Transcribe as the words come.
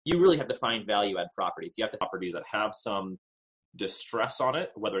you really have to find value add properties. You have to find properties that have some distress on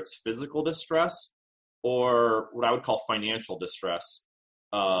it, whether it's physical distress or what I would call financial distress,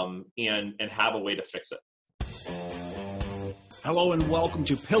 and have a way to fix it. Hello and welcome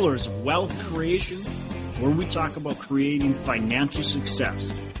to Pillars of Wealth Creation, where we talk about creating financial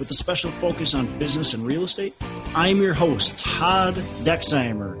success with a special focus on business and real estate. I'm your host, Todd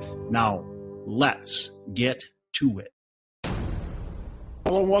Dexheimer. Now, let's get to it.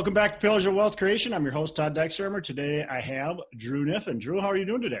 Hello and welcome back to Pillars of Wealth Creation. I'm your host, Todd Dexheimer. Today I have Drew Kniffen. Drew, how are you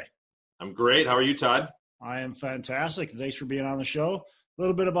doing today? I'm great. How are you, Todd? I am fantastic. Thanks for being on the show. A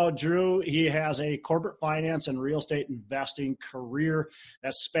little bit about Drew. He has a corporate finance and real estate investing career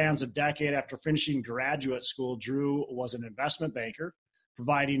that spans a decade. After finishing graduate school, Drew was an investment banker,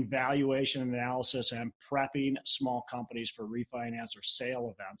 providing valuation analysis and prepping small companies for refinance or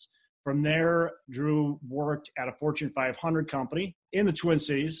sale events. From there, Drew worked at a Fortune 500 company in the Twin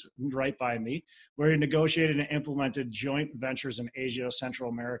Cities, right by me, where he negotiated and implemented joint ventures in Asia, Central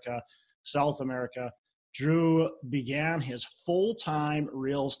America, South America. Drew began his full-time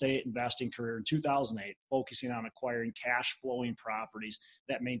real estate investing career in 2008, focusing on acquiring cash-flowing properties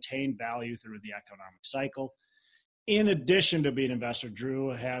that maintain value through the economic cycle. In addition to being an investor, Drew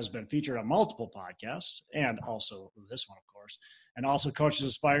has been featured on multiple podcasts, and also this one, of course, and also coaches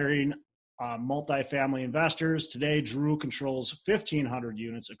aspiring multifamily investors. Today, Drew controls 1,500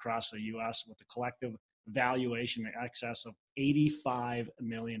 units across the U.S. with a collective valuation in excess of $85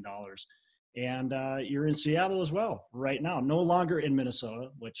 million. And you're in Seattle as well right now, no longer in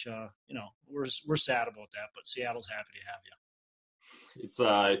Minnesota, which, we're sad about that, but Seattle's happy to have you.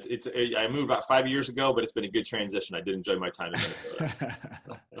 I moved about 5 years ago, but it's been a good transition. I did enjoy my time in Minnesota.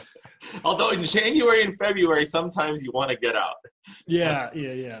 Although in January and February, sometimes you want to get out.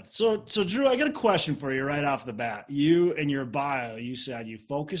 Yeah. So Drew, I got a question for you right off the bat. You, in your bio, you said you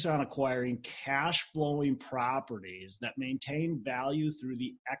focus on acquiring cash flowing properties that maintain value through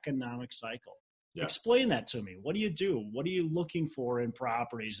the economic cycle. Yeah. Explain that to me. What do you do? What are you looking for in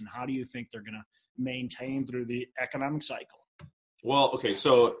properties, and how do you think they're going to maintain through the economic cycle? Well, okay,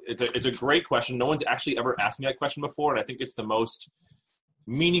 so it's a great question. No one's actually ever asked me that question before, and I think it's the most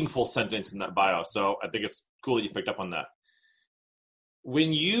meaningful sentence in that bio. So I think it's cool that you picked up on that.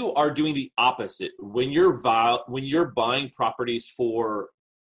 When you are doing the opposite, when you're buying properties for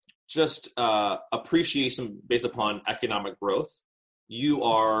just appreciation based upon economic growth,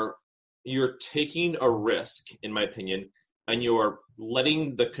 you're taking a risk, in my opinion, and you're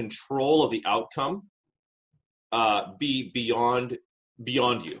letting the control of the outcome be beyond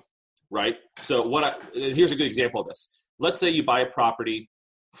you, right? So here's a good example of this. Let's say you buy a property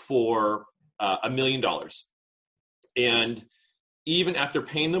for $1 million, and even after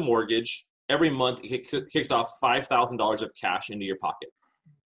paying the mortgage, every month it kicks off $5,000 of cash into your pocket,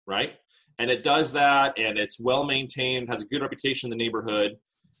 right? And it does that, and it's well maintained, has a good reputation in the neighborhood.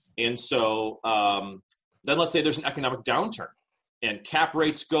 And so then let's say there's an economic downturn, and cap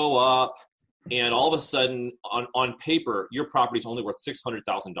rates go up, and all of a sudden, on paper, your property is only worth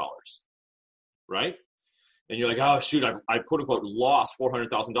 $600,000, right? And you're like, oh, shoot, I've quote-unquote lost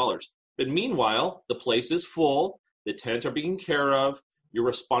 $400,000. But meanwhile, the place is full. The tenants are being care of. You're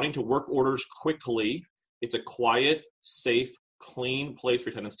responding to work orders quickly. It's a quiet, safe, clean place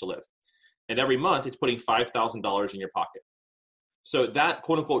for tenants to live. And every month, it's putting $5,000 in your pocket. So that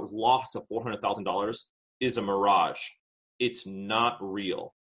quote-unquote loss of $400,000 is a mirage. It's not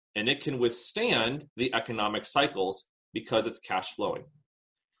real. And it can withstand the economic cycles because it's cash flowing.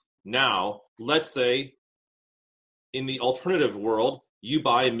 Now, let's say in the alternative world, you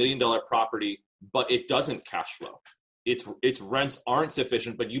buy $1 million property, but it doesn't cash flow. Its rents aren't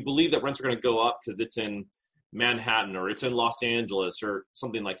sufficient, but you believe that rents are going to go up because it's in Manhattan or it's in Los Angeles or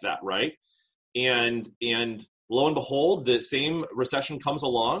something like that, right? And lo and behold, the same recession comes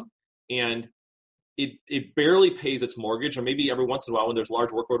along, and it barely pays its mortgage, or maybe every once in a while when there's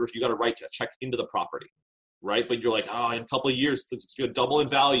large work orders, you got to write a check into the property, right? But you're like, in a couple of years, it's going to double in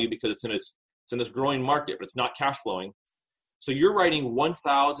value because it's in this growing market, but it's not cash flowing. So you're writing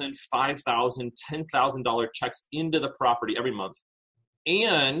 $1,000, $5,000, $10,000 checks into the property every month.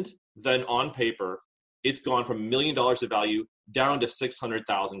 And then on paper, it's gone from $1 million of value down to $600,000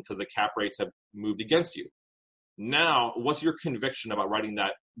 because the cap rates have moved against you. Now, what's your conviction about writing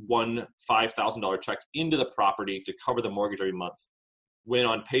that $5,000 check into the property to cover the mortgage every month when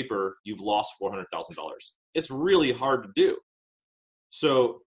on paper you've lost $400,000? It's really hard to do.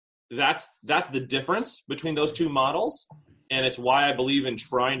 So that's the difference between those two models. And it's why I believe in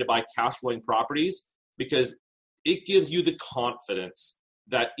trying to buy cash flowing properties, because it gives you the confidence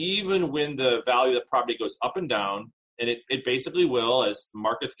that even when the value of the property goes up and down, And it basically will, as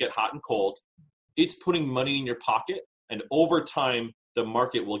markets get hot and cold, it's putting money in your pocket. And over time, the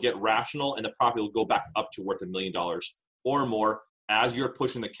market will get rational and the property will go back up to worth $1 million or more as you're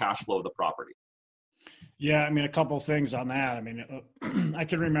pushing the cash flow of the property. Yeah, I mean, a couple of things on that. I mean, I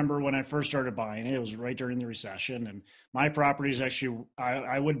can remember when I first started buying it, it was right during the recession, and my properties actually,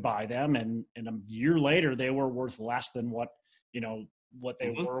 I would buy them, and a year later, they were worth less than what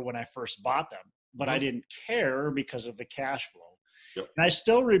they were when I first bought them. But I didn't care because of the cash flow. Yep. And I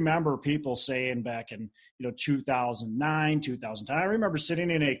still remember people saying back in 2009, 2010. I remember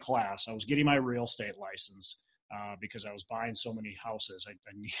sitting in a class. I was getting my real estate license. Because I was buying so many houses, I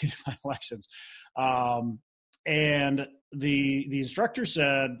needed my license. And the instructor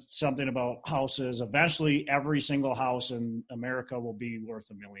said something about houses. Eventually, every single house in America will be worth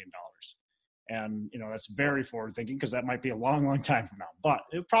 $1 million. And, that's very forward thinking because that might be a long, long time from now. But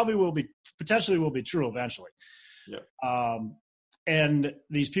it probably potentially will be true eventually. Yeah. And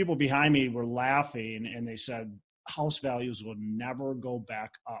these people behind me were laughing, and they said, house values will never go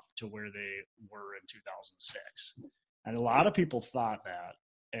back up to where they were in 2006. And a lot of people thought that.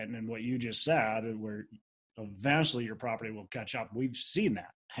 And then what you just said, where eventually your property will catch up. We've seen that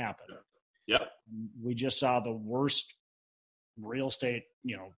happen. Yep. We just saw the worst real estate,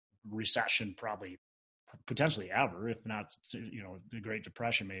 recession probably potentially ever, if not, the Great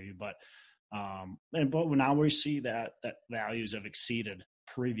Depression maybe. But now we see that values have exceeded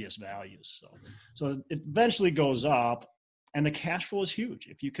previous values. So it eventually goes up, and the cash flow is huge.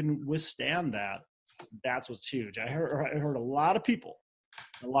 If you can withstand that, that's what's huge. I heard a lot of people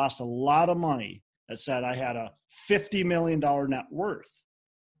that lost a lot of money that said I had a $50 million net worth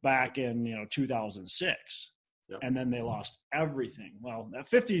back in 2006. Yep. And then they lost everything. Well, that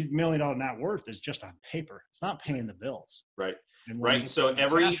 $50 million net worth is just on paper. It's not paying the bills. Right. And so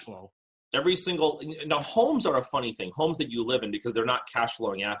every single, now homes are a funny thing, homes that you live in, because they're not cash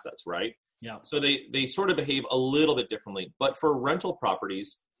flowing assets, right? Yeah. So they sort of behave a little bit differently. But for rental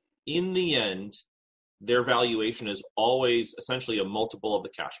properties, in the end, their valuation is always essentially a multiple of the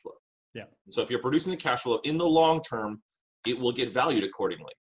cash flow. Yeah. So if you're producing the cash flow in the long term, it will get valued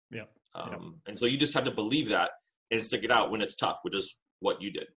accordingly. Yeah. And so you just have to believe that and stick it out when it's tough, which is what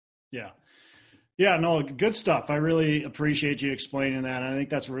you did. Yeah. Yeah, no, good stuff. I really appreciate you explaining that. I think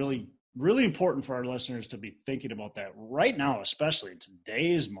that's really, really important for our listeners to be thinking about that right now, especially in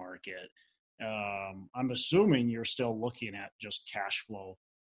today's market. I'm assuming you're still looking at just cash flow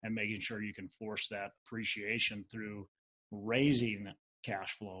and making sure you can force that appreciation through raising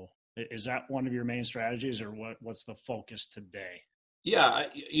cash flow. Is that one of your main strategies, or what's the focus today? Yeah,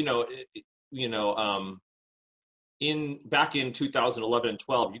 back in 2011 and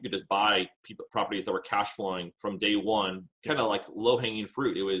 12, you could just buy properties that were cash flowing from day one, kind of like low hanging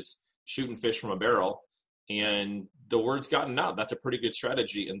fruit. It was shooting fish from a barrel, and the word's gotten out. That's a pretty good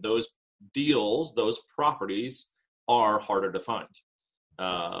strategy. And those deals, those properties are harder to find.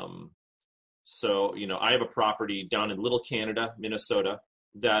 So, I have a property down in Little Canada, Minnesota,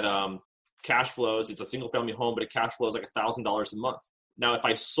 that cash flows. It's a single family home, but it cash flows like $1,000 a month. Now, if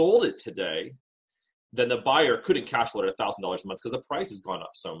I sold it today, then the buyer couldn't cash flow at $1,000 a month because the price has gone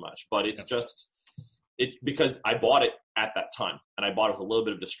up so much. But it's because I bought it at that time, and I bought it with a little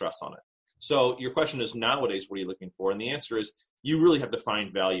bit of distress on it. So your question is, nowadays, what are you looking for? And the answer is, you really have to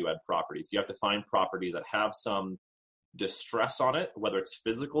find value add properties. You have to find properties that have some distress on it, whether it's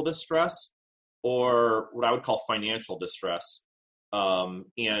physical distress or what I would call financial distress,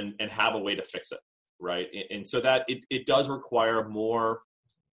 and have a way to fix it, right? And so that it does require more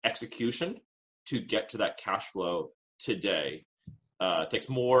execution to get to that cash flow today. It takes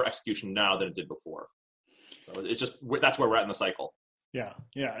more execution now than it did before. So it's just, that's where we're at in the cycle. Yeah.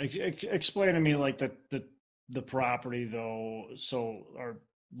 Explain to me like the property though, so our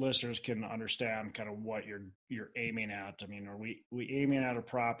listeners can understand kind of what you're aiming at. I mean, are we aiming at a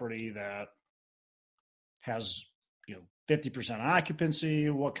property that has 50% occupancy?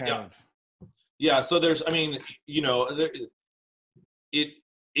 What kind of? Yeah. So there's,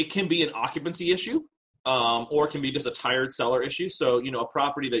 it can be an occupancy issue, or it can be just a tired seller issue. So, a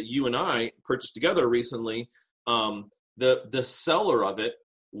property that you and I purchased together recently, the seller of it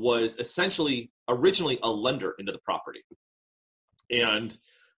was essentially originally a lender into the property. And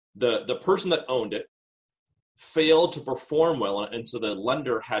the person that owned it failed to perform well. And so the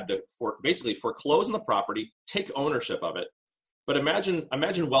lender had to basically foreclose on the property, take ownership of it. But imagine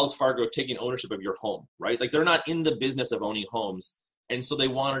Wells Fargo taking ownership of your home, right? Like, they're not in the business of owning homes. And so they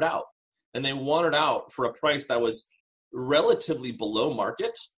wanted out, and they wanted out for a price that was relatively below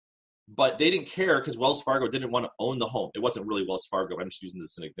market, but they didn't care because Wells Fargo didn't want to own the home. It wasn't really Wells Fargo. I'm just using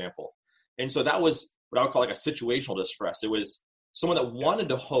this as an example. And so that was what I would call like a situational distress. It was someone that wanted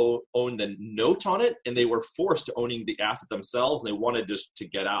to own the note on it, and they were forced to owning the asset themselves, and they wanted just to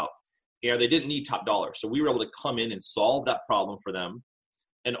get out. And they didn't need top dollar. So we were able to come in and solve that problem for them.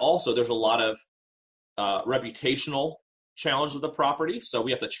 And also there's a lot of reputational challenge of the property. So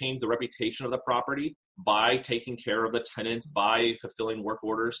we have to change the reputation of the property by taking care of the tenants, by fulfilling work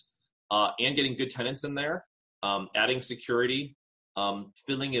orders, and getting good tenants in there, adding security,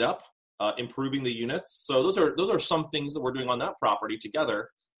 filling it up, improving the units. So those are some things that we're doing on that property together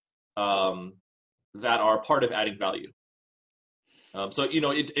that are part of adding value. So,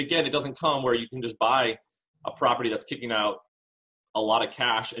 it doesn't come where you can just buy a property that's kicking out a lot of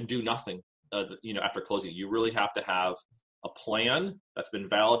cash and do nothing, after closing. You really have to have a plan that's been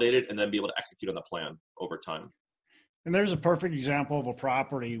validated and then be able to execute on the plan over time. And there's a perfect example of a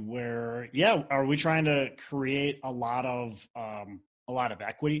property where, are we trying to create a lot of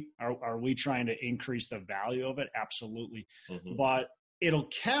equity? Are we trying to increase the value of it? Absolutely. Mm-hmm. But it'll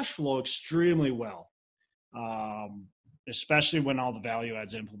cash flow extremely well, especially when all the value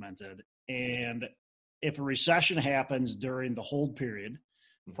adds implemented. And if a recession happens during the hold period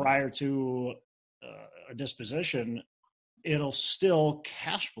prior to a disposition, it'll still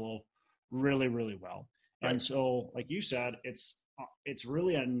cash flow really, really well. Right. And so, like you said, it's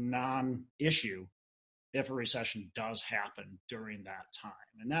really a non-issue if a recession does happen during that time.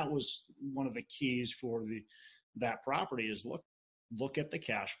 And that was one of the keys for that property is look at the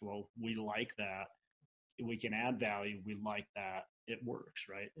cash flow. We like that. We can add value. We like that. It works,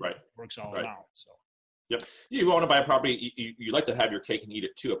 right? Right. It works all right. around. So. Yep. You want to buy a property, you like to have your cake and eat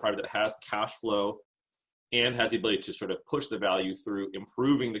it too, a property that has cash flow and has the ability to sort of push the value through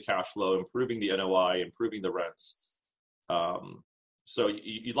improving the cash flow, improving the NOI, improving the rents. So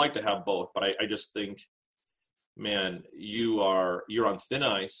you'd like to have both, but I just think, man, you're on thin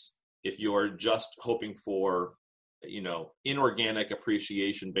ice if you're just hoping for, inorganic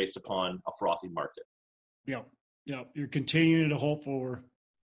appreciation based upon a frothy market. Yeah. You're continuing to hope for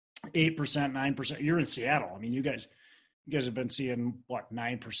 8%, 9%. You're in Seattle. I mean, you guys have been seeing 9%,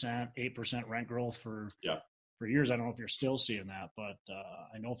 8% rent growth for years. I don't know if you're still seeing that, but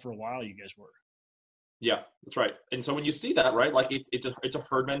I know for a while you guys were. Yeah, that's right. And so when you see that, right, like it's a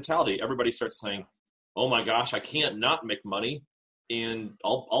herd mentality. Everybody starts saying, "Oh my gosh, I can't not make money, and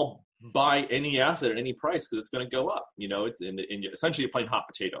I'll buy any asset at any price because it's going to go up." It's essentially you're playing hot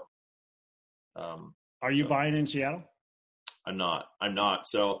potato. Are you buying in Seattle? I'm not.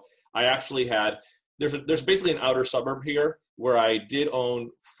 So I actually there's basically an outer suburb here where I did own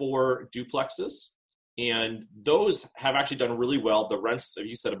 4 duplexes, and those have actually done really well. The rents, as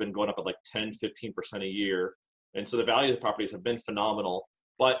you said, have been going up at like 10, 15% a year. And so the value of the properties have been phenomenal,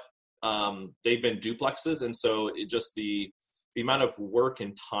 but they've been duplexes. And so it just the amount of work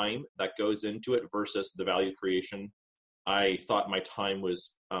and time that goes into it versus the value creation, I thought my time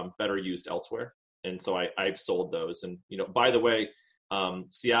was better used elsewhere. And so I've sold those. And, by the way,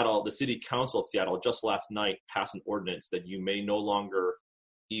 Seattle, the city council of Seattle just last night passed an ordinance that you may no longer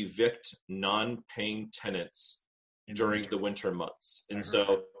evict non-paying tenants during the winter months. And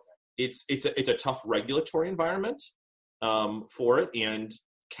so it's a tough regulatory environment for it, and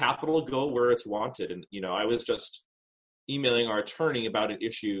capital go where it's wanted. And, I was just emailing our attorney about an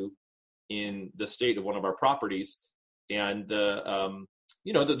issue in the state of one of our properties, and the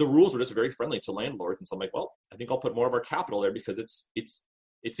rules were just very friendly to landlords. And so I'm like, well, I think I'll put more of our capital there because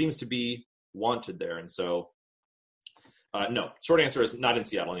it seems to be wanted there. And so, no, short answer is not in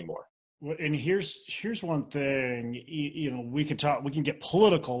Seattle anymore. And here's one thing, we can get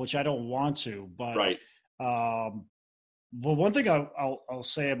political, which I don't want to, but, right. But one thing I'll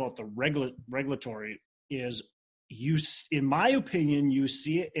say about the regulatory is in my opinion, you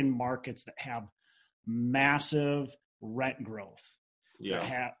see it in markets that have massive rent growth.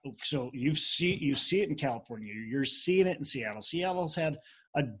 Yeah. So you see it in California. You're seeing it in Seattle. Seattle's had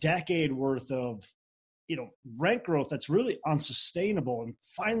a decade worth of, rent growth that's really unsustainable. And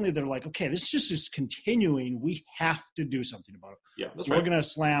finally, they're like, okay, this just is continuing. We have to do something about it. Yeah, that's We're right. going to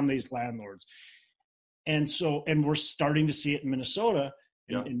slam these landlords. And we're starting to see it in Minnesota,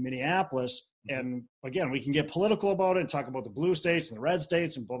 in Minneapolis. And again, we can get political about it and talk about the blue states and the red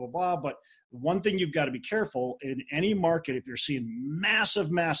states and blah, blah, blah. But one thing you've got to be careful in any market, if you're seeing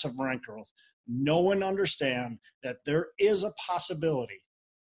massive, massive rent growth, know and understand that there is a possibility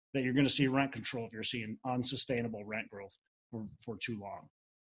that you're going to see rent control if you're seeing unsustainable rent growth for too long.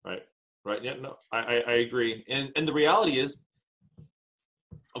 Right. Yeah, no, I agree. And the reality is,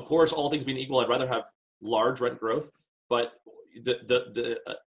 of course, all things being equal, I'd rather have large rent growth, but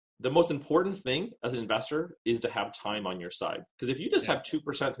the the most important thing as an investor is to have time on your side. Because if you just have 2%,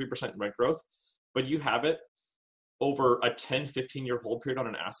 3% rent growth, but you have it over a 10, 15-year hold period on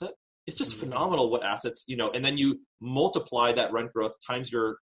an asset, it's just phenomenal what assets, and then you multiply that rent growth times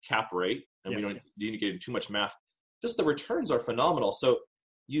your cap rate, and we don't need to get into too much math. Just the returns are phenomenal. So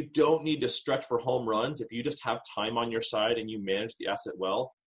you don't need to stretch for home runs. If you just have time on your side and you manage the asset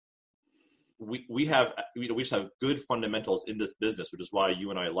well, we just have good fundamentals in this business, which is why you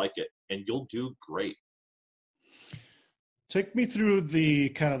and I like it, and you'll do great. Take me through the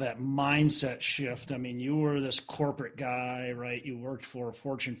kind of that mindset shift. I mean, you were this corporate guy, right? You worked for a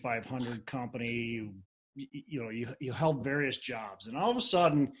Fortune 500 company. You held various jobs, and all of a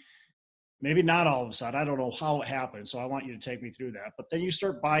sudden, maybe not all of a sudden, I don't know how it happened. So I want you to take me through that. But then you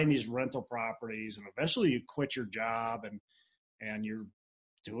start buying these rental properties, and eventually you quit your job and you're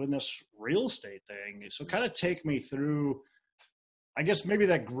doing this real estate thing. So kind of take me through, I guess, maybe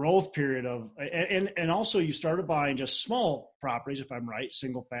that growth period of, and also you started buying just small properties, if I'm right,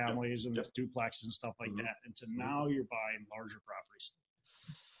 single families and duplexes and stuff like that. And so now you're buying larger properties.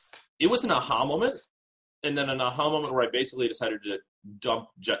 It was an aha moment. And then an aha moment where I basically decided to dump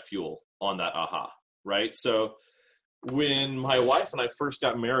jet fuel on that aha, right? So when my wife and I first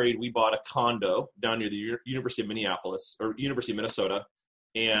got married, we bought a condo down near the University of Minnesota.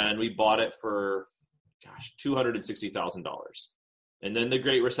 And we bought it for, $260,000. And then the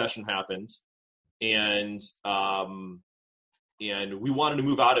Great Recession happened, and we wanted to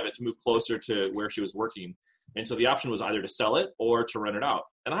move out of it to move closer to where she was working. And so the option was either to sell it or to rent it out.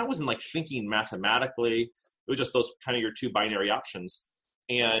 And I wasn't thinking mathematically. It was just those kind of your two binary options.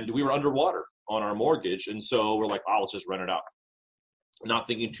 And we were underwater on our mortgage. And so we're like, let's just rent it out. Not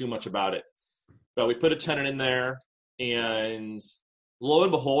thinking too much about it. But we put a tenant in there, and lo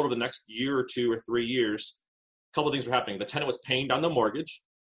and behold, over the next year or 2 or 3 years, a couple of things were happening. The tenant was paying down the mortgage.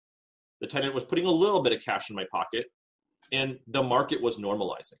 The tenant was putting a little bit of cash in my pocket, and the market was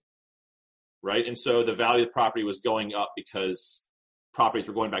normalizing, right? And so the value of the property was going up because properties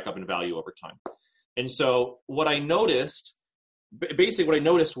were going back up in value over time. And so what I noticed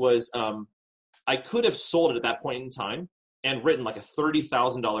was I could have sold it at that point in time and written a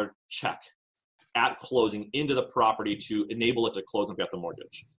 $30,000 check at closing into the property to enable it to close and pay off the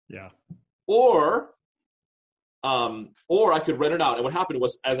mortgage. Yeah. Or I could rent it out. And what happened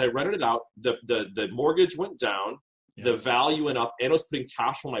was, as I rented it out, the mortgage went down, the value went up, and I was putting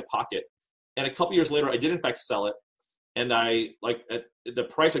cash in my pocket. And a couple years later, I did in fact sell it. And the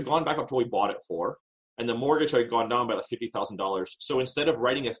price had gone back up to what we bought it for. And the mortgage had gone down by $50,000. So instead of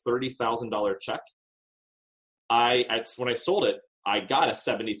writing a $30,000 check, when I sold it, I got a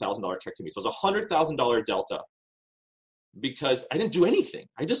 $70,000 check to me. So it was a $100,000 delta because I didn't do anything.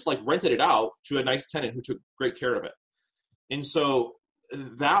 I just rented it out to a nice tenant who took great care of it. And so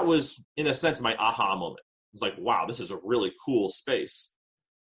that was, in a sense, my aha moment. It was wow, this is a really cool space.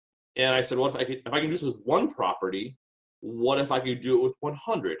 And I said, well, if I can do this with one property, what if I could do it with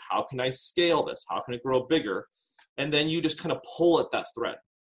 100? How can I scale this? How can it grow bigger? And then you just kind of pull at that thread.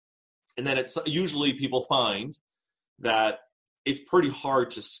 And then it's usually people find that it's pretty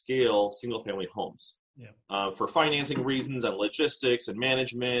hard to scale single family homes for financing reasons and logistics and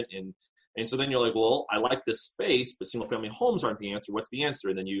management. And so then you're like, well, I like this space, but single family homes aren't the answer. What's the answer?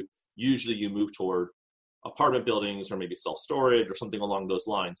 And then you move toward apartment buildings or maybe self-storage or something along those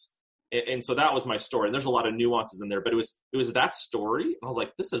lines. And so that was my story. And there's a lot of nuances in there, but it was that story. And I was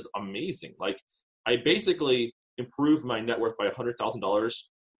like, this is amazing. I basically improved my net worth by $100,000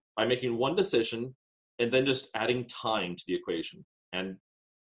 by making one decision and then just adding time to the equation. And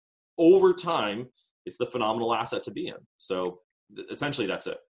over time, it's the phenomenal asset to be in. So essentially that's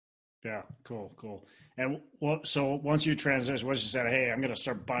it. Yeah. Cool. And so once you transitioned, once you said, hey, I'm going to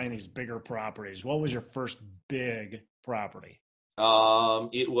start buying these bigger properties, what was your first big property?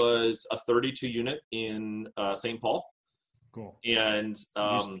 It was a 32 unit in St. Paul. Cool. And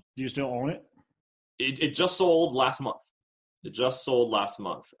do you still own it? It just sold last month.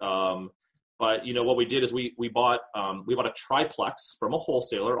 But what we did is we bought a triplex from a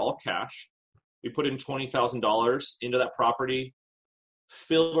wholesaler, all cash. We put in $20,000 into that property,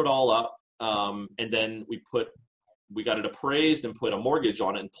 filled it all up, and then we got it appraised and put a mortgage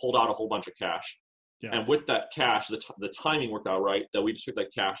on it and pulled out a whole bunch of cash. Yeah. And with that cash, the timing worked out right that we just took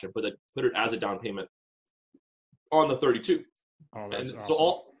that cash and put it as a down payment on the 32. Oh, that's awesome.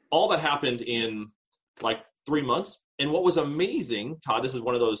 So all that happened in 3 months. And what was amazing, Todd, this is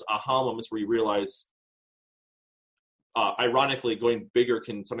one of those aha moments where you realize, ironically, going bigger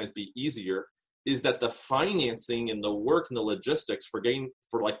can sometimes be easier. is that the financing and the work and the logistics for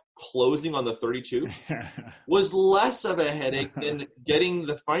like closing on the 32 was less of a headache than getting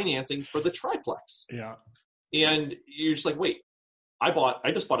the financing for the triplex. Yeah. And you're just like, wait, I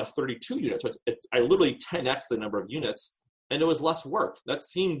just bought a 32 unit. So I literally 10x the number of units, and it was less work. That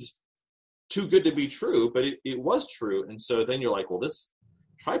seemed too good to be true, but it was true. And so then you're like, well, this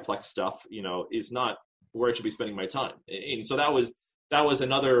triplex stuff, is not where I should be spending my time. And so that was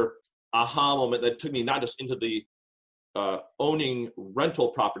another aha moment that took me not just into the owning rental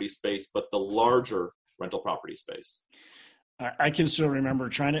property space, but the larger rental property space. I can still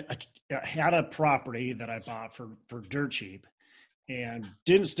remember I had a property that I bought for dirt cheap and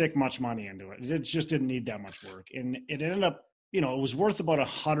didn't stick much money into it. It just didn't need that much work. And it ended up, it was worth about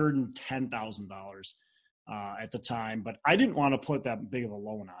 $110,000 at the time, but I didn't want to put that big of a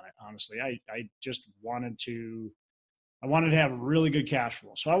loan on it. Honestly, I just wanted to have really good cash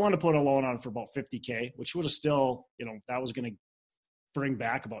flow. So I wanted to put a loan on for about $50K, which would have still, that was going to bring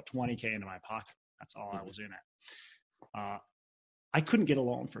back about $20K into my pocket. That's all I was in it. I couldn't get a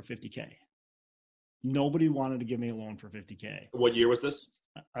loan for $50K. Nobody wanted to give me a loan for $50K. What year was this?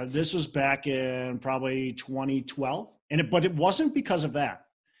 This was back in probably 2012. But it wasn't because of that.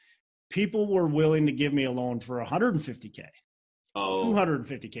 People were willing to give me a loan for $150K,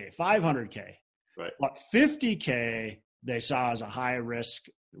 $250K, $500K. Right. But $50K they saw as a high risk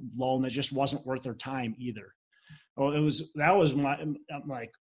loan that just wasn't worth their time either. I'm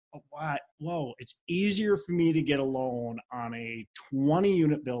like, oh, what? Whoa, it's easier for me to get a loan on a 20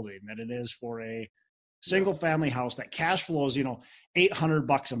 unit building than it is for a single family house that cash flows,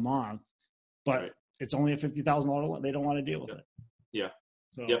 $800 a month, but it's only a $50,000 loan. They don't want to deal with it. Yeah.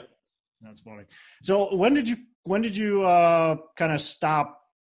 So that's funny. So when did you kind of stop?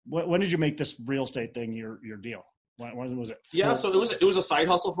 When did you make this real estate thing your deal? When was it? Yeah, so it was a side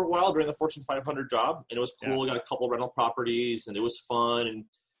hustle for a while during the Fortune 500 job, and it was cool. Yeah. Got a couple rental properties, and it was fun. And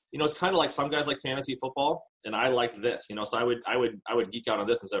it's kind of like some guys like fantasy football, and I liked this. So I would geek out on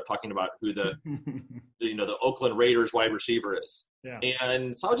this instead of talking about who the the Oakland Raiders wide receiver is. Yeah.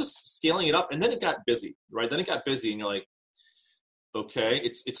 And so I was just scaling it up, and then it got busy, right? Then it got busy, and you're like, okay,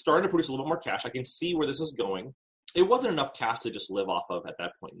 it's starting to produce a little bit more cash. I can see where this is going. It wasn't enough cash to just live off of at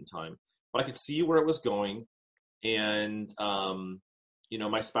that point in time, but I could see where it was going. And,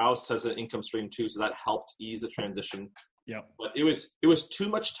 my spouse has an income stream too, so that helped ease the transition. Yeah. But it was too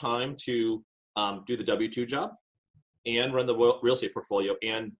much time to do the W-2 job and run the real estate portfolio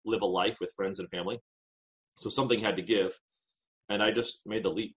and live a life with friends and family. So something had to give, and I just made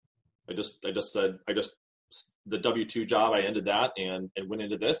the leap. I just said, the W-2 job, I ended that and went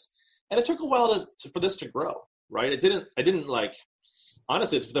into this. And it took a while for this to grow, right? I didn't like,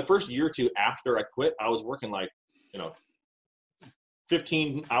 honestly, for the first year or two after I quit, I was working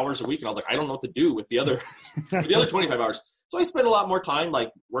 15 hours a week. And I was like, I don't know what to do with the other 25 hours. So I spent a lot more time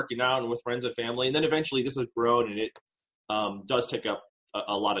working out and with friends and family. And then eventually this has grown, and it does take up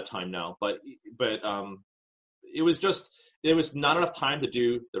a lot of time now. But it was not enough time to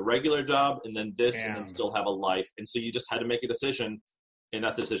do the regular job and then this and then still have a life. And so you just had to make a decision, and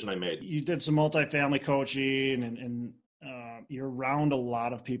that's the decision I made. You did some multifamily coaching and you're around a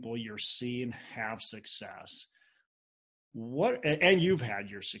lot of people you're seeing have success. And you've had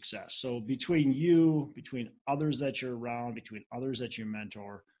your success. So between others that you're around, between others that you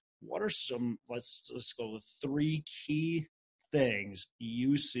mentor, what are some, let's go with 3 key things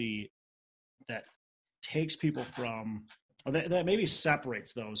you see that takes people from, or that maybe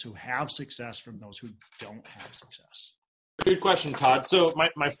separates those who have success from those who don't have success? Good question, Todd. So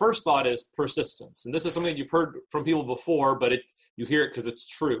my first thought is persistence. And this is something you've heard from people before, but you hear it because it's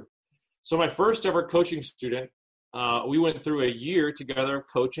true. So my first ever coaching student, we went through a year together of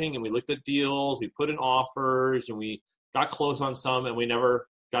coaching, and we looked at deals, we put in offers, and we got close on some, and we never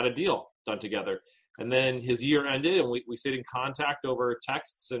got a deal done together. And then his year ended, and we stayed in contact over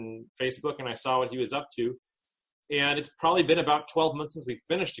texts and Facebook, and I saw what he was up to. And it's probably been about 12 months since we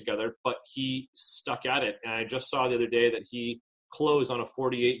finished together, but he stuck at it. And I just saw the other day that he closed on a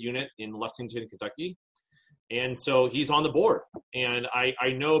 48 unit in Lexington, Kentucky. And so he's on the board. And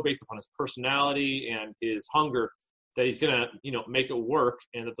I know based upon his personality and his hunger that he's going to, make it work,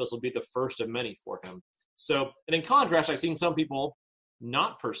 and that this will be the first of many for him. So, and in contrast, I've seen some people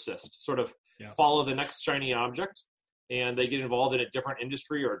not persist, sort of follow the next shiny object, and they get involved in a different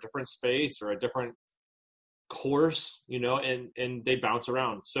industry or a different space or a different course, and they bounce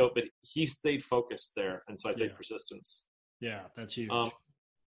around. So, but he stayed focused there. And so I take persistence. Yeah, that's huge.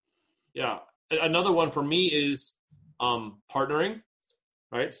 Another one for me is partnering,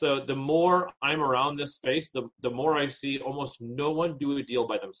 right? So the more I'm around this space, the more I see almost no one do a deal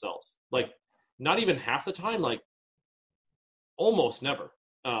by themselves. Like not even half the time, like almost never.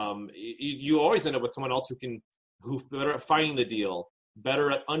 You always end up with someone else who's better at finding the deal,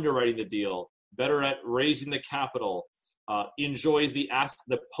 better at underwriting the deal, better at raising the capital, enjoys the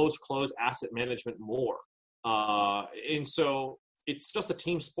post-close asset management more. And so it's just a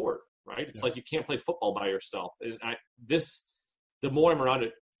team sport, right? It's like you can't play football by yourself. And the more I'm around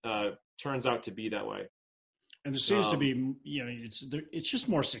it, turns out to be that way. And there seems to be, it's just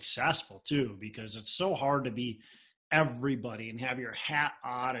more successful too, because it's so hard to be everybody and have your hat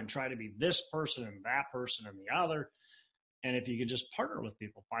on and try to be this person and that person and the other. And if you could just partner with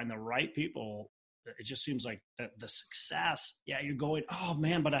people, find the right people, it just seems like that the success, you're going, oh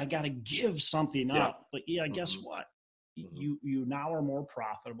man, but I got to give something up. But guess what? You now are more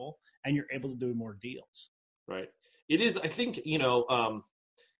profitable and you're able to do more deals. Right. It is, I think,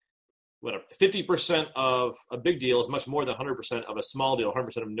 50% of a big deal is much more than 100% of a small deal,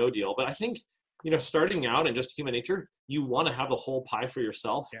 100% of no deal. But I think, starting out and just human nature, you want to have the whole pie for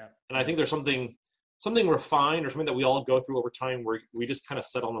yourself. Yeah. And I think there's something refined or something that we all go through over time where we just kind of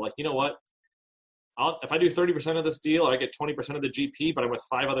settle on like, you know what? If I do 30% of this deal, I get 20% of the GP, but I'm with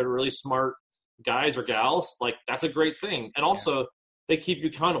 5 other really smart guys or gals, like that's a great thing. And also they keep you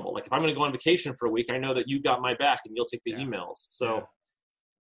accountable. Like if I'm going to go on vacation for a week, I know that you got my back and you'll take the emails. So,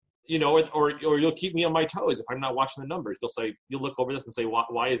 or you'll keep me on my toes. If I'm not watching the numbers, you'll look over this and say,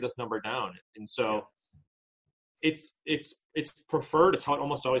 why is this number down? And so it's preferred. It's how it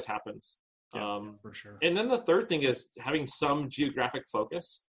almost always happens. For sure. And then the third thing is having some geographic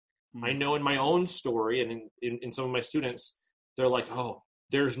focus. I know in my own story and in some of my students, they're like, oh,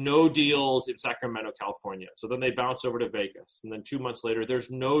 there's no deals in Sacramento, California. So then they bounce over to Vegas. And then 2 months later, there's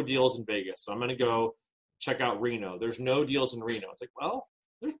no deals in Vegas. So I'm going to go check out Reno. There's no deals in Reno. It's like, well,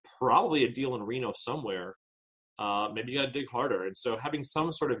 there's probably a deal in Reno somewhere. Maybe you got to dig harder. And so having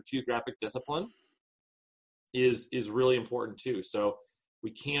some sort of geographic discipline is really important too. So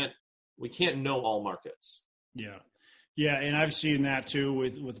we can't know all markets. Yeah. Yeah, and I've seen that too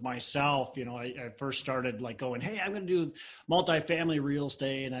with myself. I first started like going, hey, I'm going to do multifamily real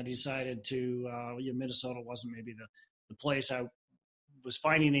estate, and I decided to Minnesota wasn't maybe the place I was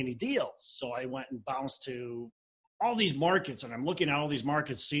finding any deals. So I went and bounced to all these markets, and I'm looking at all these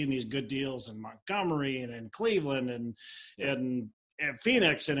markets, seeing these good deals in Montgomery and in Cleveland and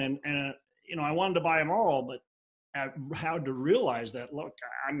Phoenix, and I wanted to buy them all, but I had to realize that, look,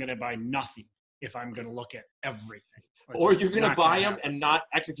 I'm going to buy nothing if I'm going to look at everything. Or you're going to buy them and not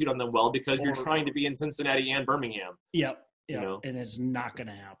execute on them well because you're trying to be in Cincinnati and Birmingham. Yep. And it's not going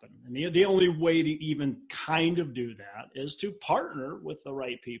to happen. And the only way to even kind of do that is to partner with the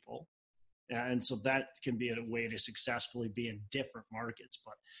right people. And so that can be a way to successfully be in different markets,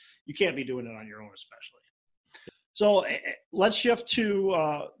 but you can't be doing it on your own, especially. So let's shift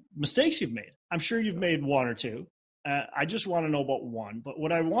to mistakes you've made. I'm sure you've made one or two. I just want to know about one, but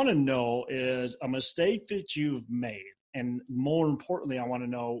what I want to know is a mistake that you've made. And more importantly, I want to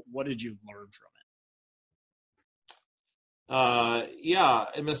know, what did you learn from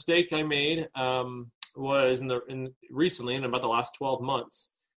it? A mistake I made was recently in about the last 12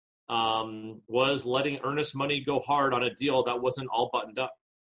 months, was letting earnest money go hard on a deal that wasn't all buttoned up.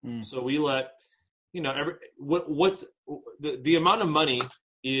 So we let, what's the amount of money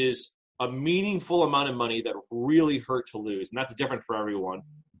is a meaningful amount of money that really hurt to lose. And that's different for everyone,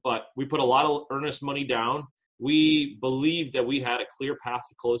 but we put a lot of earnest money down. We believed that we had a clear path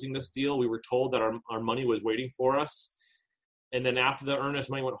to closing this deal. We were told that our money was waiting for us. And then after the earnest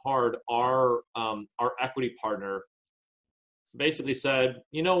money went hard, our equity partner basically said,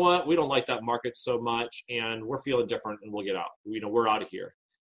 you know what, we don't like that market so much and we're feeling different and we'll get out. We're out of here.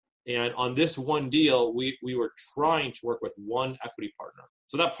 And on this one deal, we were trying to work with one equity partner.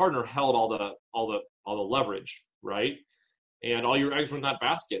 So that partner held all the leverage, right? And all your eggs were in that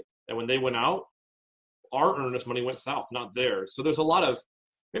basket. And when they went out, our earnest money went south, not theirs. So there's a lot of,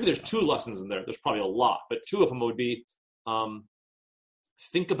 maybe there's 2 lessons in there. There's probably a lot, but 2 of them would be,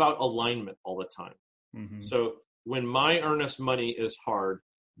 think about alignment all the time. Mm-hmm. So when my earnest money is hard,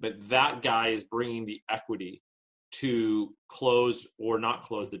 but that guy is bringing the equity to close or not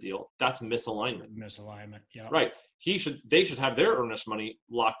close the deal, that's misalignment. Yeah. Right. They should have their earnest money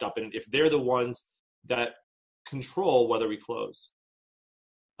locked up in it if they're the ones that control whether we close.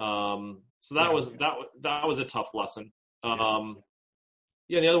 So that was a tough lesson.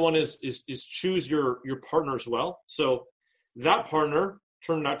 The other one is choose your partners well. So that partner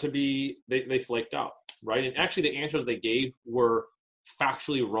turned out to be, they flaked out, right? And actually the answers they gave were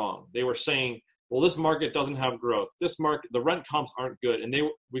factually wrong. They were saying, well, this market doesn't have growth. This market, the rent comps aren't good. And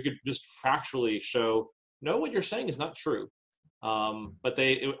we could just factually show, no, what you're saying is not true. But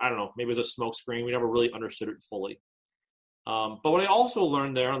I don't know, maybe it was a smoke screen. We never really understood it fully. But what I also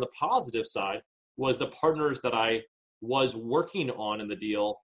learned there on the positive side was the partners that I was working on in the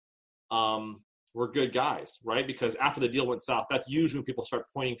deal were good guys, right? Because after the deal went south, that's usually when people start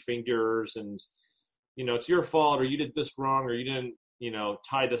pointing fingers and, it's your fault, or you did this wrong, or you didn't,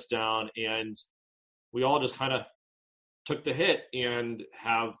 tie this down. And we all just kind of took the hit and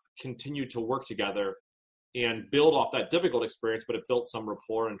have continued to work together and build off that difficult experience, but it built some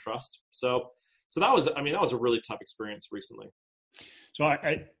rapport and trust. So that was a really tough experience recently. So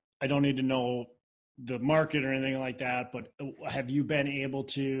I don't need to know the market or anything like that, but have you been able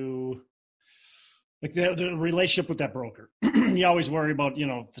to, like, the relationship with that broker? You always worry about,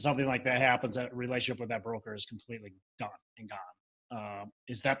 if something like that happens, that relationship with that broker is completely done and gone.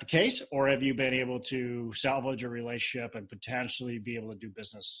 Is that the case, or have you been able to salvage a relationship and potentially be able to do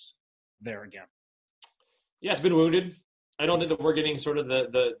business there again? Yeah, it's been wounded. I don't think that we're getting sort of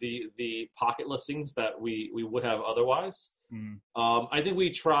the pocket listings that we would have otherwise. I think we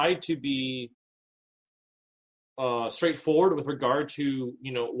tried to be straightforward with regard to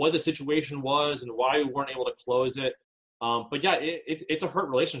what the situation was and why we weren't able to close it. But yeah, it's a hurt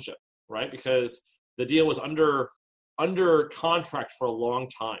relationship, right? Because the deal was under contract for a long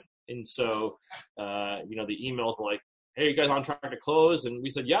time, and so the emails were like, "Hey, you guys on track to close?" And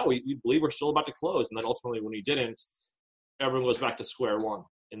we said, "Yeah, we believe we're still about to close." And then ultimately, when we didn't, everyone goes back to square one.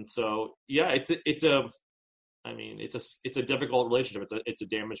 And so yeah, it's a difficult relationship. It's a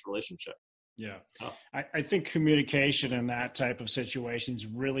damaged relationship. Yeah. I think communication in that type of situation is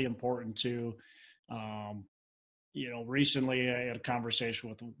really important too. Recently I had a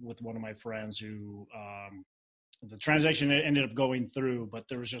conversation with one of my friends who, the transaction ended up going through, but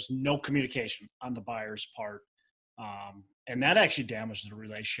there was just no communication on the buyer's part. And that actually damaged the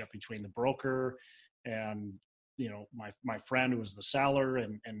relationship between the broker and, my friend who was the seller,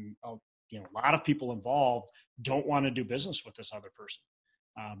 and a lot of people involved don't want to do business with this other person.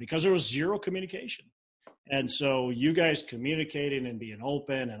 Because there was zero communication. And so you guys communicating and being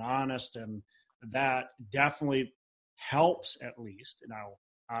open and honest, and that definitely helps, at least. Now,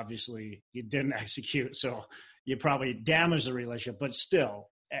 obviously, you didn't execute, so you probably damaged the relationship, but still,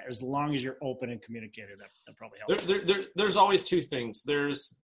 as long as you're open and communicating, that probably helps. There's always two things.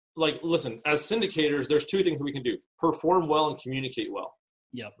 There's, listen, as syndicators, there's two things that we can do: perform well and communicate well.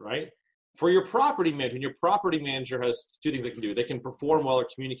 Yep. Right? For your property manager has two things they can do. They can perform well or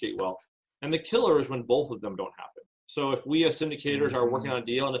communicate well. And the killer is when both of them don't happen. So if we as syndicators are working on a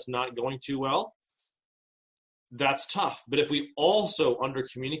deal and it's not going too well, that's tough. But if we also under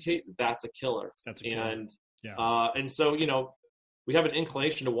communicate, that's a killer. That's a killer. And yeah. And so, we have an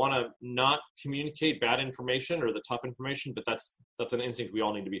inclination to want to not communicate bad information or the tough information, but that's an instinct we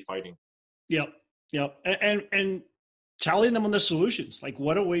all need to be fighting. Yep. And telling them on the solutions, like,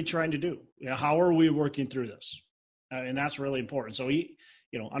 what are we trying to do? How are we working through this? And that's really important. So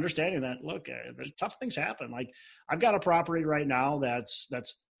understanding that, look, tough things happen. Like, I've got a property right now that's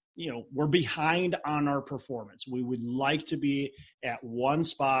we're behind on our performance. We would like to be at one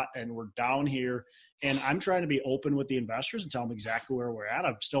spot and we're down here. And I'm trying to be open with the investors and tell them exactly where we're at.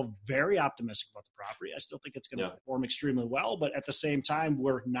 I'm still very optimistic about the property. I still think it's going to perform extremely well, but at the same time,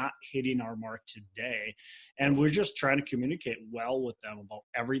 we're not hitting our mark today. And we're just trying to communicate well with them about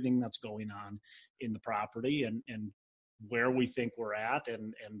everything that's going on in the property and where we think we're at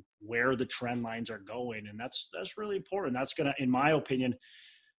and where the trend lines are going. And that's really important. That's going to, in my opinion,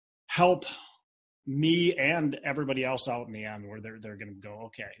 help me and everybody else out in the end, where they're going to go,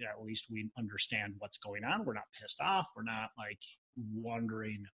 okay, at least we understand what's going on. We're not pissed off. We're not like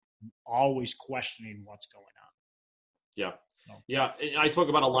wondering, always questioning what's going on. Yeah. So. Yeah. I spoke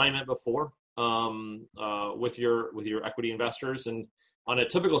about alignment before with your equity investors, and on a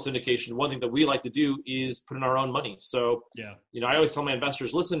typical syndication, one thing that we like to do is put in our own money. So, I always tell my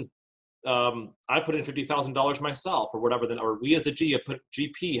investors, listen, I put in $50,000 myself, or whatever. Or we as the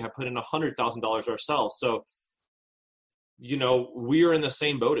GP have put in $100,000 ourselves. So, we are in the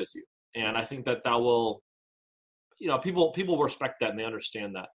same boat as you, and I think that will, people respect that and they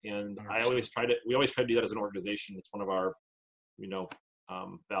understand that. And 100%. We always try to do that as an organization. It's one of our,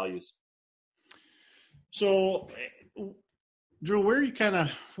 values. So, Drew, where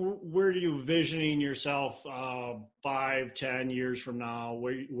do you visioning yourself 5-10 years from now?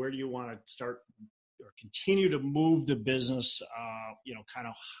 Where do you want to start or continue to move the business?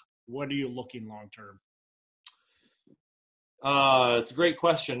 What are you looking long term? It's a great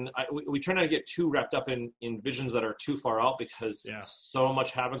question. We try not to get too wrapped up in visions that are too far out, because so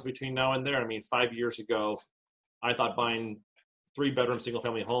much happens between now and there. I mean, 5 years ago, I thought buying 3-bedroom single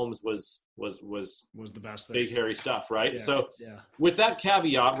family homes was the best thing. big hairy stuff, right? Yeah, So yeah. with that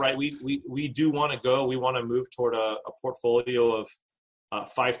caveat, right, we do want to move toward a portfolio of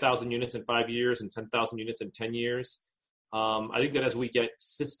 5,000 units in 5 years and 10,000 units in 10 years. I think that as we get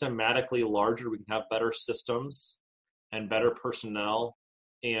systematically larger, we can have better systems and better personnel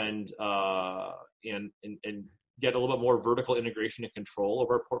and get a little bit more vertical integration and control of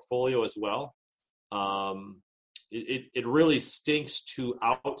our portfolio as well. It really stinks to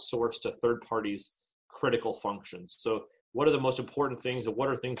outsource to third parties critical functions. So what are the most important things, and what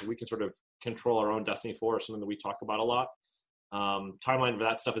are things that we can sort of control our own destiny for, is something that we talk about a lot. Timeline for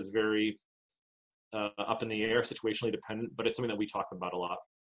that stuff is very up in the air, situationally dependent, but it's something that we talk about a lot.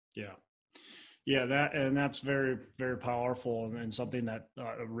 Yeah, that's very, very powerful, and something that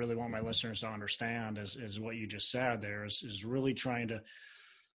I really want my listeners to understand is what you just said there is really trying to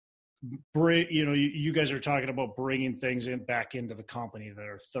bring, you guys are talking about bringing things back into the company that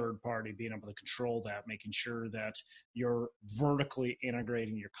are third party, being able to control that, making sure that you're vertically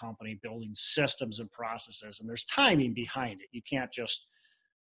integrating your company, building systems and processes, and there's timing behind it. You can't just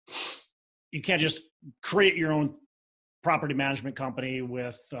create your own property management company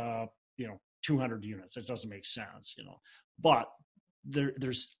with 200 units. It doesn't make sense, but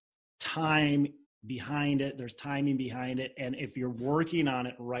there's time behind it. There's timing behind it. And if you're working on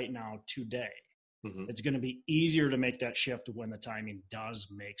it right now today, it's going to be easier to make that shift when the timing does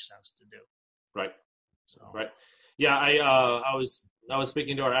make sense to do. Right. So, right. Yeah. I was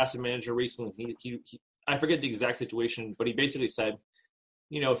speaking to our asset manager recently. He I forget the exact situation, but he basically said,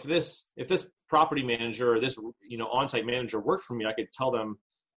 if this property manager or this, on-site manager worked for me, I could tell them,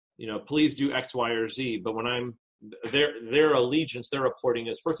 please do X, Y, or Z. But when I'm their allegiance, their reporting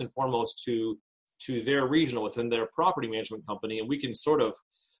is first and foremost to their regional within their property management company. And we can sort of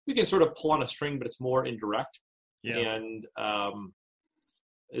pull on a string, but it's more indirect. Yeah. And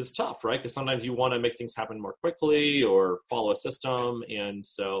it's tough, right? Because sometimes you want to make things happen more quickly or follow a system. And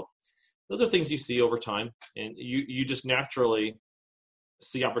so those are things you see over time, and you just naturally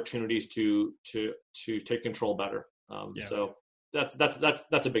see opportunities to take control better. So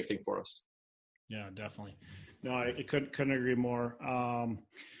that's a big thing for us. Yeah, definitely. No, I couldn't agree more.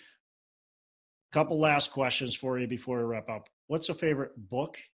 Couple last questions for you before we wrap up. What's a favorite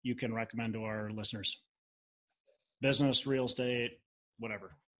book you can recommend to our listeners? Business, real estate,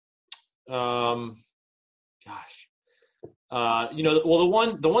 whatever. The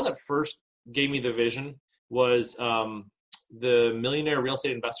one that first gave me the vision was The Millionaire Real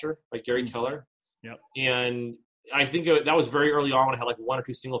Estate Investor by Gary Keller. Yep. And I think that was very early on when I had like 1 or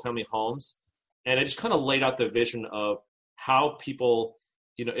 2 single family homes. And it just kind of laid out the vision of how people,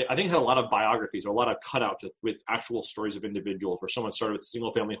 I think it had a lot of biographies or a lot of cutouts with actual stories of individuals where someone started with a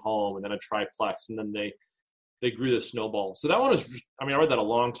single family home and then a triplex, and then they grew the snowball. So that one was, I read that a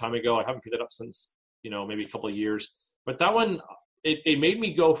long time ago. I haven't picked it up since, maybe a couple of years. But that one, it made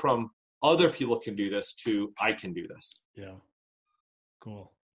me go from other people can do this to I can do this. Yeah.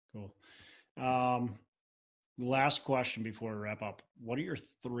 Cool. Last question before we wrap up. What are your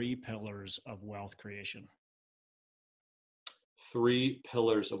 3 pillars of wealth creation? 3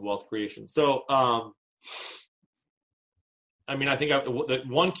 pillars of wealth creation. So, I think the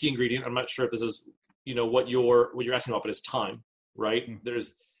one key ingredient, I'm not sure if this is, what you're asking about, but it's time, right? Mm-hmm.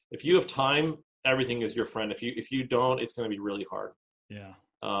 If you have time, everything is your friend. If you don't, it's going to be really hard. Yeah.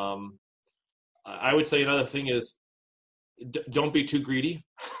 I would say another thing is don't be too greedy.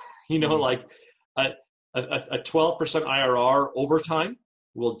 Like a 12% IRR over time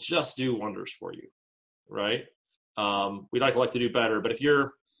will just do wonders for you, right? We'd like to do better, but if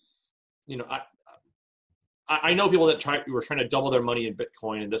you're, I know people that were trying to double their money in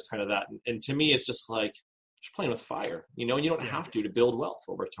Bitcoin and this kind of that, and to me, it's just like just playing with fire, and you don't have to build wealth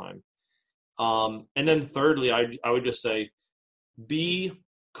over time. And then thirdly, I would just say, be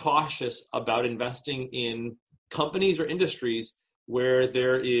cautious about investing in companies or industries where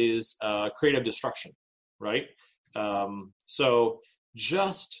there is creative destruction, right? So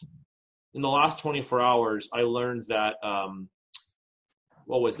just in the last 24 hours, I learned that,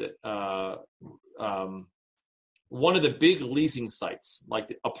 one of the big leasing sites,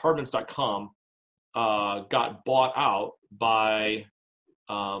 like apartments.com, got bought out by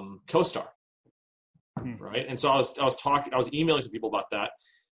CoStar, right? And so I was emailing some people about that.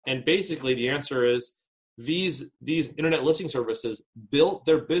 And basically the answer is these internet listing services built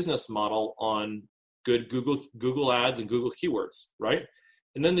their business model on good Google ads and Google keywords, right?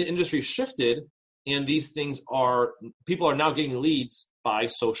 And then the industry shifted, and these things people are now getting leads by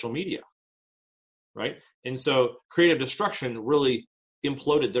social media, right? And so creative destruction really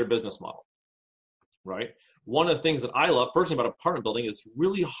imploded their business model. right? One of the things that I love personally about apartment building is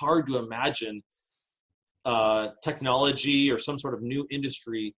really hard to imagine technology or some sort of new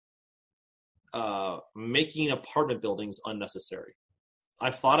industry making apartment buildings unnecessary.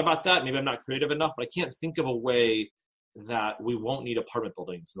 I've thought about that. Maybe I'm not creative enough, but I can't think of a way that we won't need apartment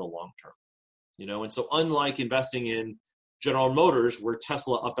buildings in the long term. And so unlike investing in General Motors, where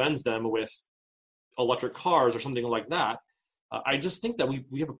Tesla upends them with electric cars or something like that, I just think that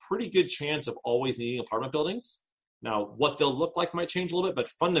we have a pretty good chance of always needing apartment buildings. Now, what they'll look like might change a little bit, but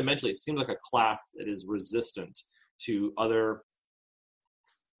fundamentally, it seems like a class that is resistant to other,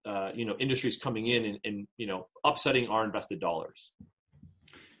 industries coming in and upsetting our invested dollars.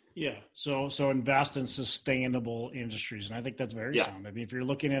 Yeah. So invest in sustainable industries. And I think that's very sound. I mean, if you're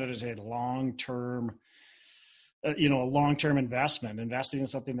looking at it as a long-term, a long-term investment, investing in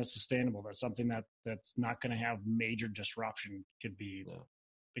something that's sustainable, that's something that's not going to have major disruption could be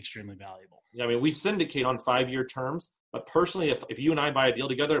extremely valuable. Yeah. I mean, we syndicate on 5-year terms, but personally, if you and I buy a deal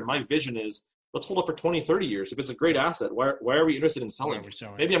together, my vision is let's hold it for 20, 30 years. If it's a great asset, why are we interested in selling it?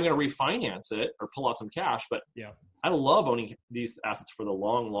 Maybe I'm going to refinance it or pull out some cash, but I love owning these assets for the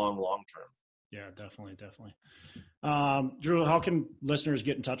long, long, long term. Yeah, definitely. Drew, how can listeners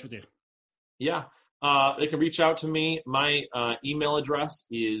get in touch with you? Yeah, they can reach out to me. My email address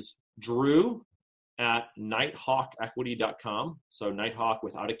is drew@nighthawkequity.com. So Nighthawk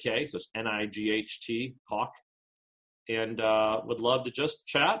without a K. So it's NIGHT Hawk. And would love to just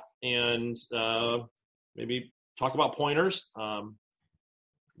chat and maybe talk about pointers.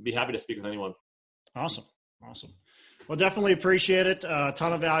 Be happy to speak with anyone. Awesome. Well, definitely appreciate it. A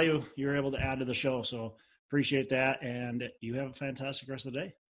ton of value you're able to add to the show. So appreciate that. And you have a fantastic rest of the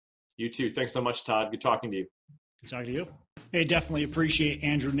day. You too. Thanks so much, Todd. Good talking to you. Good talking to you. Hey, definitely appreciate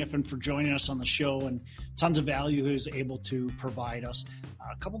Andrew Kniffen for joining us on the show and tons of value he was able to provide us.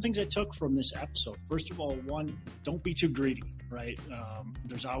 A couple things I took from this episode. First of all, one, don't be too greedy, right?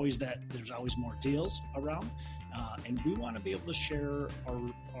 There's always more deals around. And we want to be able to share our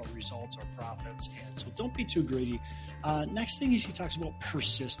results, our profits. And so don't be too greedy. Next thing is he talks about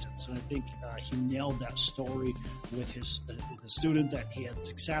persistence. And I think he nailed that story with the student that he had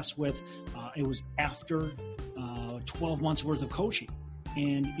success with. It was after 12 months worth of coaching.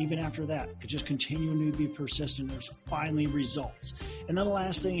 And even after that, just continuing to be persistent, there's finally results. And then the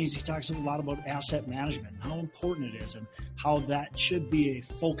last thing is he talks a lot about asset management and how important it is and how that should be a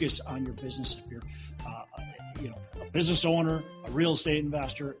focus on your business. If you're a business owner, a real estate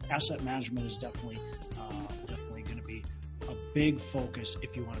investor, asset management is definitely going to be a big focus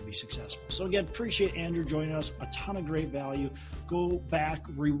if you want to be successful. So again, appreciate Andrew joining us. A ton of great value. Go back,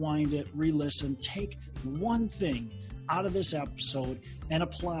 rewind it, re-listen, take one thing out of this episode and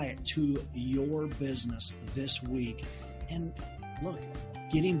apply it to your business this week. And look,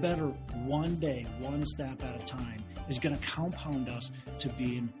 getting better one day, one step at a time is going to compound us to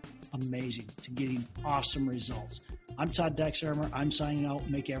being amazing, to getting awesome results. I'm Todd Dexheimer. I'm signing out.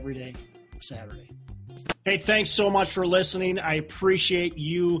 Make every day a Saturday. Hey, thanks so much for listening. I appreciate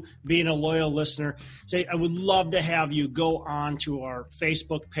you being a loyal listener. I would love to have you go on to our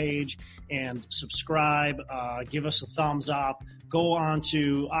Facebook page and subscribe. Give us a thumbs up. Go on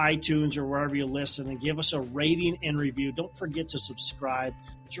to iTunes or wherever you listen and give us a rating and review. Don't forget to subscribe.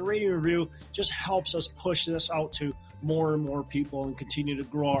 But your rating and review just helps us push this out to more and more people and continue to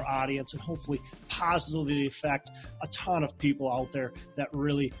grow our audience and hopefully positively affect a ton of people out there that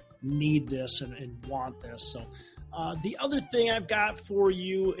really need this and want this. So the other thing I've got for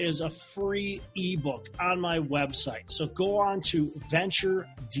you is a free ebook on my website. So go on to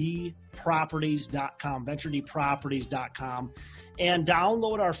VentureDProperties.com, and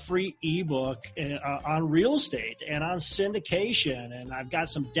download our free ebook on real estate and on syndication. And I've got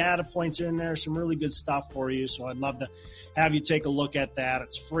some data points in there, some really good stuff for you. So I'd love to have you take a look at that.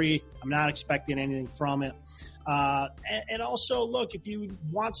 It's free. I'm not expecting anything from it. And also, look, if you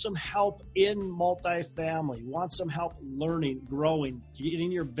want some help in multifamily, want some help learning, growing,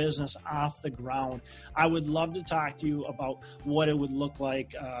 getting your business off the ground, I would love to talk to you about what it would look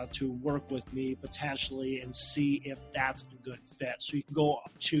like to work with me potentially and see if that's a good fit. So you can go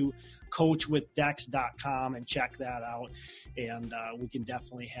to coachwithdex.com and check that out, and we can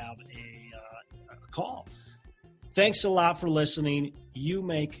definitely have a call. Thanks a lot for listening. You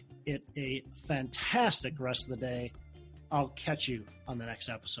make it a fantastic rest of the day. I'll catch you on the next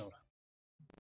episode.